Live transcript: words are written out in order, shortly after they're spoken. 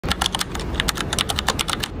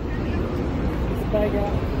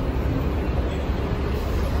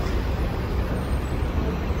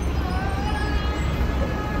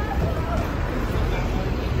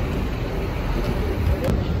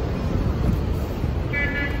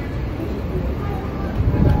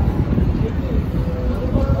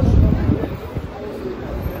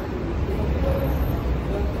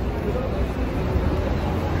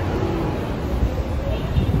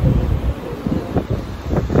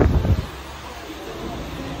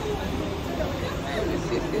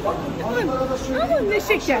Ama ne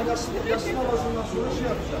şeker.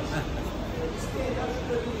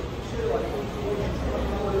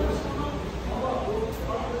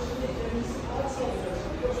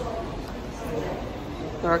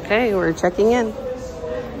 Okay, we're checking in.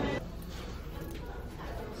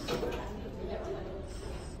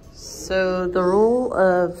 So the rule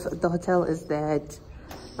of the hotel is that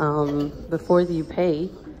before you pay,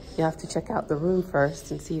 you have to check out the room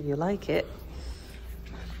first and see if you like it.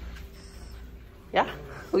 Yeah,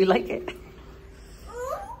 we like it.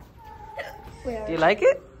 Do you like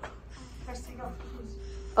it?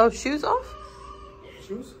 Oh, shoes off?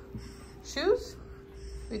 Shoes? Shoes?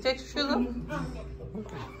 We take your shoes off?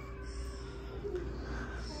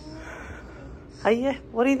 Hiya,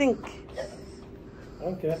 what do you think?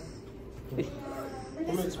 Okay.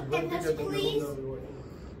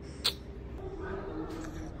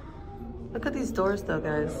 Look at these doors though,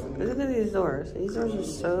 guys. Look at these doors. These doors are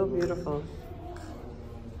so beautiful.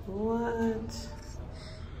 What?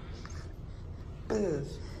 Look at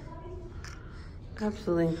this.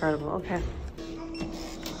 Absolutely incredible. Okay.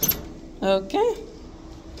 Okay.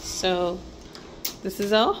 So this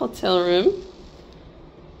is our hotel room.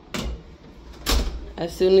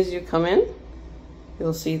 As soon as you come in,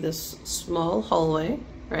 you'll see this small hallway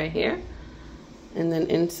right here. And then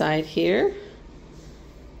inside here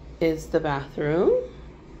is the bathroom.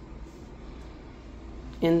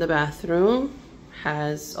 In the bathroom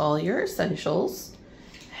has all your essentials,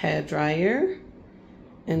 hair dryer,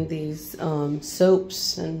 and these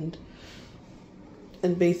soaps and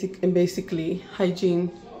basically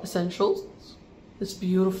hygiene essentials. This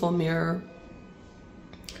beautiful mirror.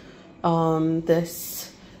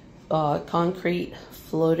 This concrete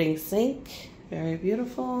floating sink, very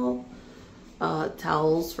beautiful.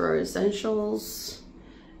 Towels for essentials.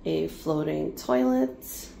 A floating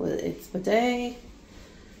toilet with its bidet.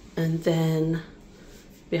 And then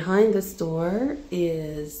behind this door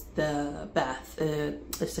is the bath.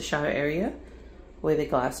 It's the shower area with a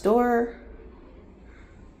glass door.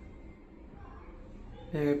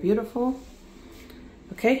 Very beautiful.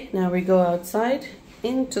 Okay, now we go outside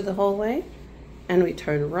into the hallway and we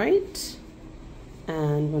turn right.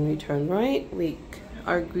 And when we turn right, we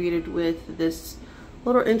are greeted with this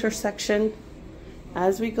little intersection.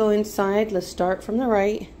 As we go inside, let's start from the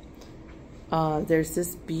right. There's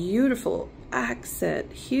this beautiful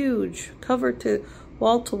accent, huge, covered to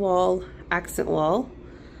wall accent wall.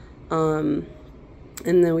 And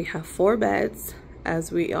then we have 4 beds,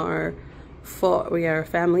 as we are a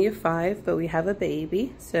family of 5, but we have a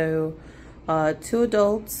baby. So 2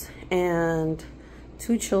 adults and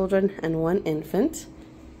 2 children and 1 infant.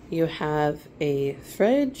 You have a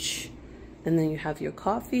fridge, and then you have your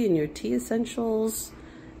coffee and your tea essentials.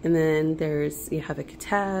 And then you have a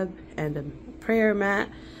kitab and a prayer mat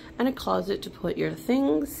and a closet to put your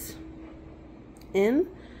things in.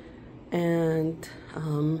 And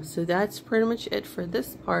so that's pretty much it for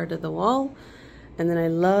this part of the wall. And then I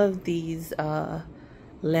love these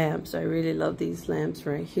lamps. I really love these lamps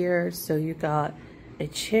right here. So you got a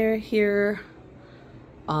chair here.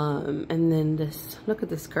 And then this, look at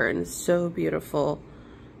this curtain, it's so beautiful.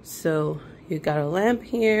 So you got a lamp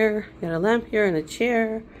here, and a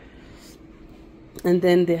chair. And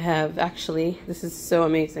then they have, actually, this is so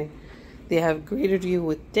amazing. They have greeted you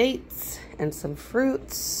with dates and some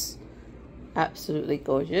fruits. Absolutely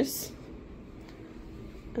gorgeous.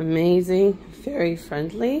 Amazing, very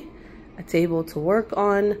friendly. A table to work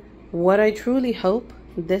on. What I truly hope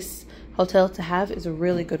this hotel to have is a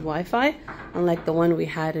really good Wi-Fi, unlike the one we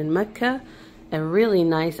had in Mecca. A really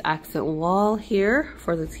nice accent wall here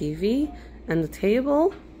for the TV and the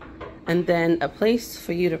table, and then a place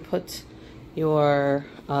for you to put your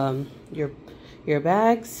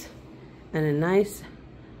bags, and a nice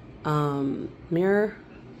mirror,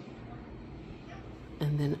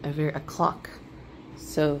 and then a clock.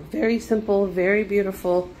 So very simple, very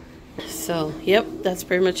beautiful. So yep, that's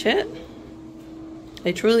pretty much it.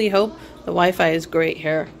 I truly hope the Wi-Fi is great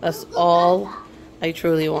here. That's all I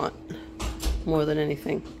truly want, more than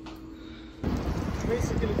anything.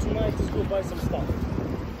 Basically tonight is go buy some stuff.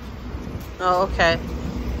 Oh, okay.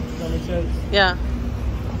 Does that make sense? Yeah.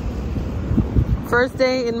 first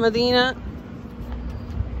day in Medina.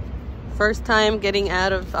 First time getting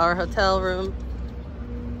out of our hotel room,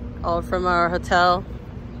 or from our hotel,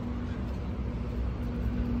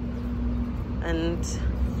 and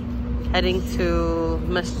heading to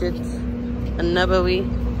Masjid An-Nabawi.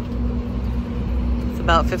 It's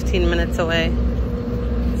about 15 minutes away.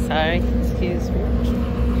 Sorry, excuse me.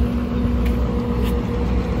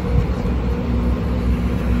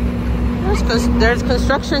 There's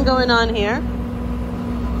construction going on here.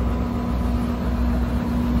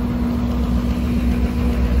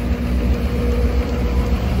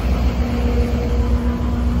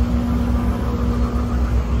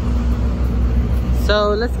 So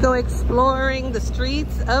let's go exploring the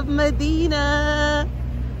streets of Medina.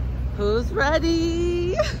 Who's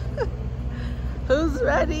ready? Who's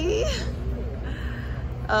ready?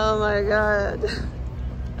 Oh my God.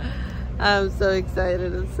 I'm so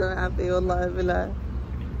excited. I'm so happy. Wallahi billah.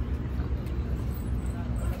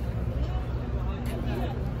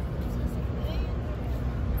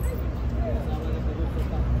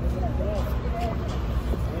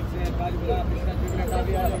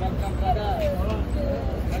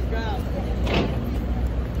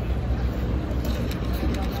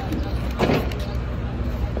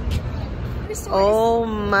 Oh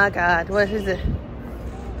my God, what is it?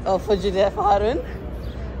 Oh, for Judea for Harun?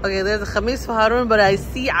 Okay, there's a khamis for Harun, but I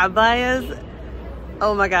see abayas.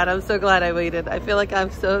 Oh my God, I'm so glad I waited. I feel like I'm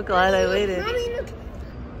so glad I waited.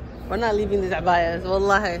 We're not leaving these abayas,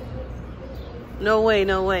 wallahi. No way,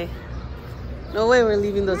 no way. No way we're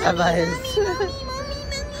leaving those abayas.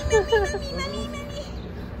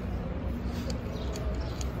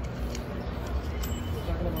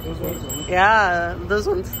 Yeah, those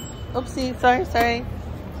ones. Oopsie, sorry.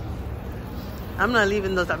 I'm not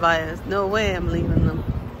leaving those abayas. No way I'm leaving them.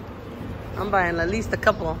 I'm buying at least a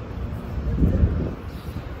couple.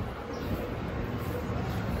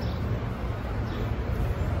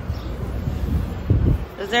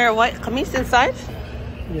 Is there a white kameez inside?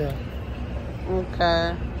 Yeah.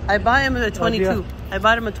 Okay. I buy them at a 22. I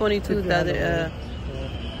bought them at 22.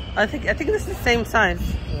 I think this is the same size.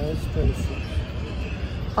 Yeah, it's 26.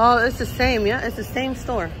 Oh, it's the same. Yeah, it's the same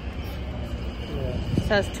store. Yeah. It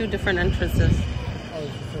has two different entrances. Oh,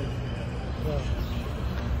 it's the same. Yeah.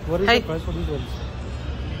 What is the price for these ones?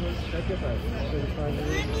 Check your price.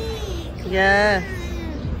 Yeah.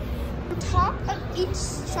 On top of each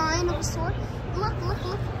sign of a store, look.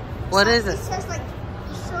 What is it? It says like,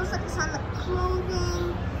 it shows like it's on the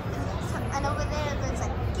clothing, and over there there's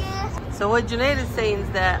like gifts. So what Junaid is saying is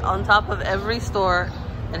that on top of every store,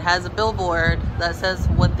 it has a billboard that says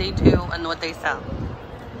what they do and what they sell.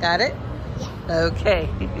 Got it? Yeah. Okay.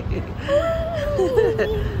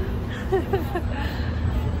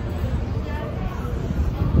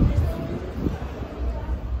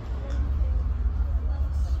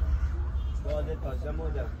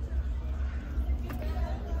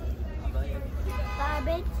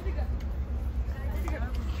 Garbage.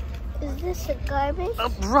 Is this a garbage? Oh,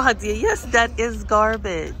 Radia, yes, that is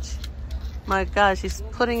garbage. My gosh, he's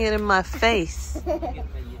putting it in my face. Okay,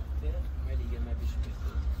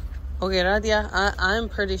 Radia, I'm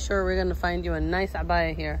pretty sure we're gonna find you a nice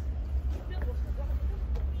abaya here.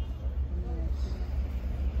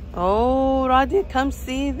 Oh, Radia, come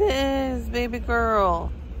see this, baby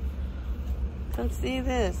girl. Come see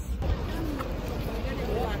this.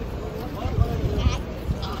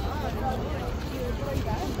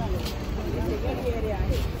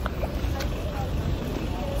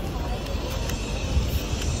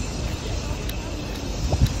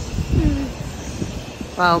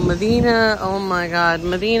 Wow, Medina, oh my God.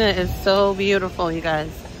 Medina is so beautiful, you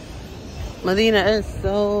guys. Medina is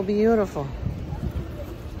so beautiful.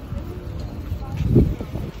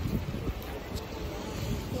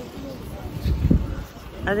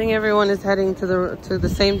 I think everyone is heading to the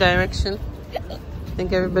same direction. I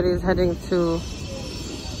think everybody is heading to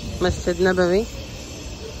Masjid Nabawi,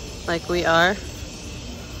 like we are.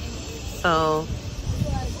 So,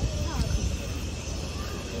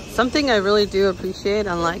 something I really do appreciate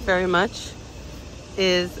and like very much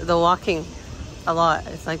is the walking a lot.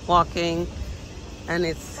 It's like walking, and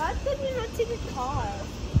it's... Why could you not take a car?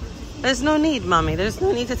 There's no need, mommy. There's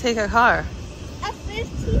no need to take a car. A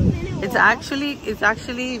 15-minute walk. It's actually it's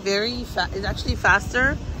actually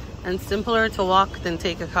faster and simpler to walk than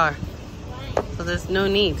take a car. So there's no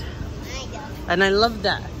need. And I love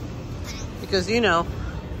that, because you know,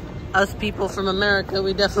 us people from America,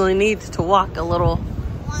 we definitely need to walk a little.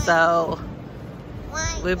 So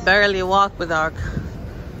we barely walk with our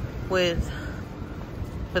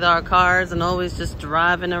cars and always just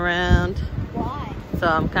driving around. Why? So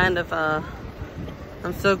I'm kind of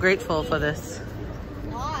I'm so grateful for this.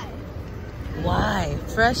 Why?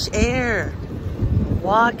 Fresh air.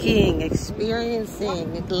 Walking,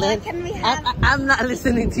 experiencing. What can we have? I'm not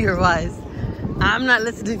listening to your whys. I'm not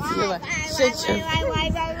listening to your whys. Shut your face.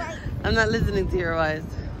 Why? I'm not listening to your whys.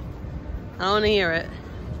 I don't want to hear it.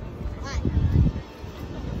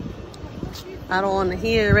 I don't want to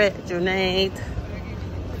hear it, Junaid.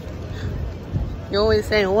 You're always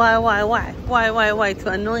saying why to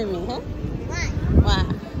annoy me, huh? Why?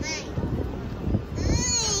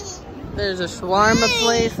 There's a shawarma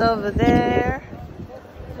place over there.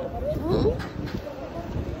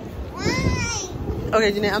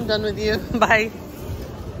 Okay, Junaid, I'm done with you. Bye.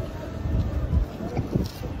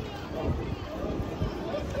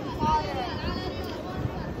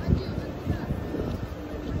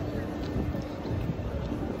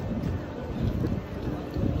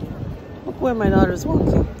 Look where my daughter's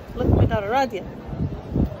walking. Look at my daughter, Radia.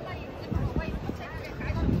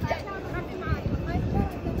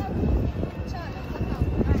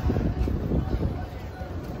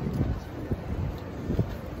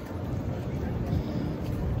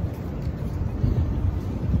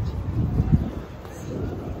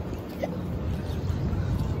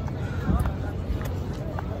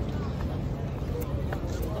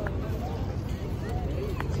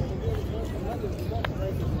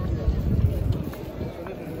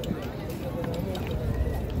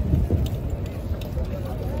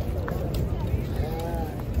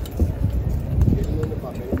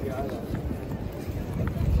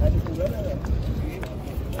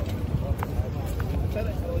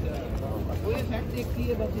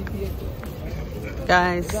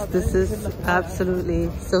 Guys, this is absolutely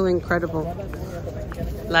so incredible.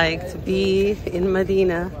 Like, to be in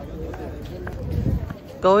Medina,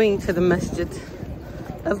 going to the Masjid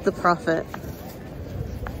of the Prophet,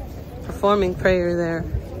 performing prayer there.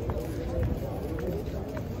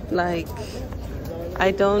 Like,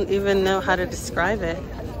 I don't even know how to describe it.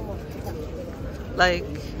 Like,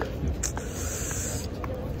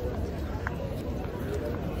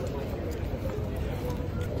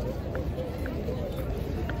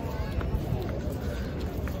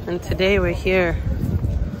 and today we're here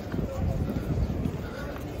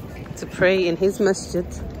to pray in his masjid.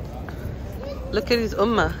 Look at his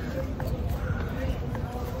ummah.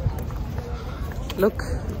 Look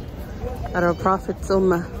at our Prophet's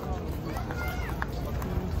ummah.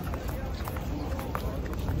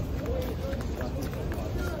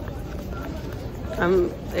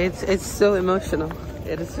 It's so emotional.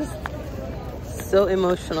 It is just so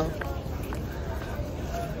emotional.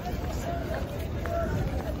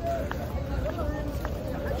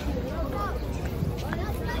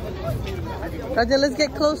 Raja, let's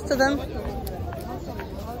get close to them.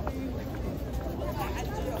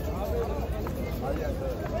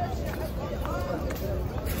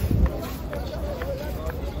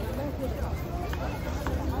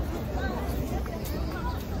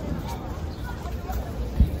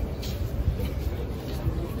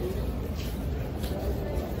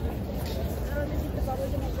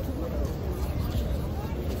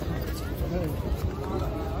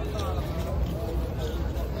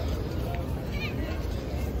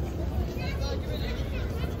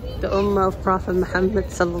 The ummah of Prophet Muhammad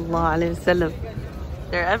sallallahu alaihi wasallam.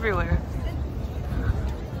 They're everywhere.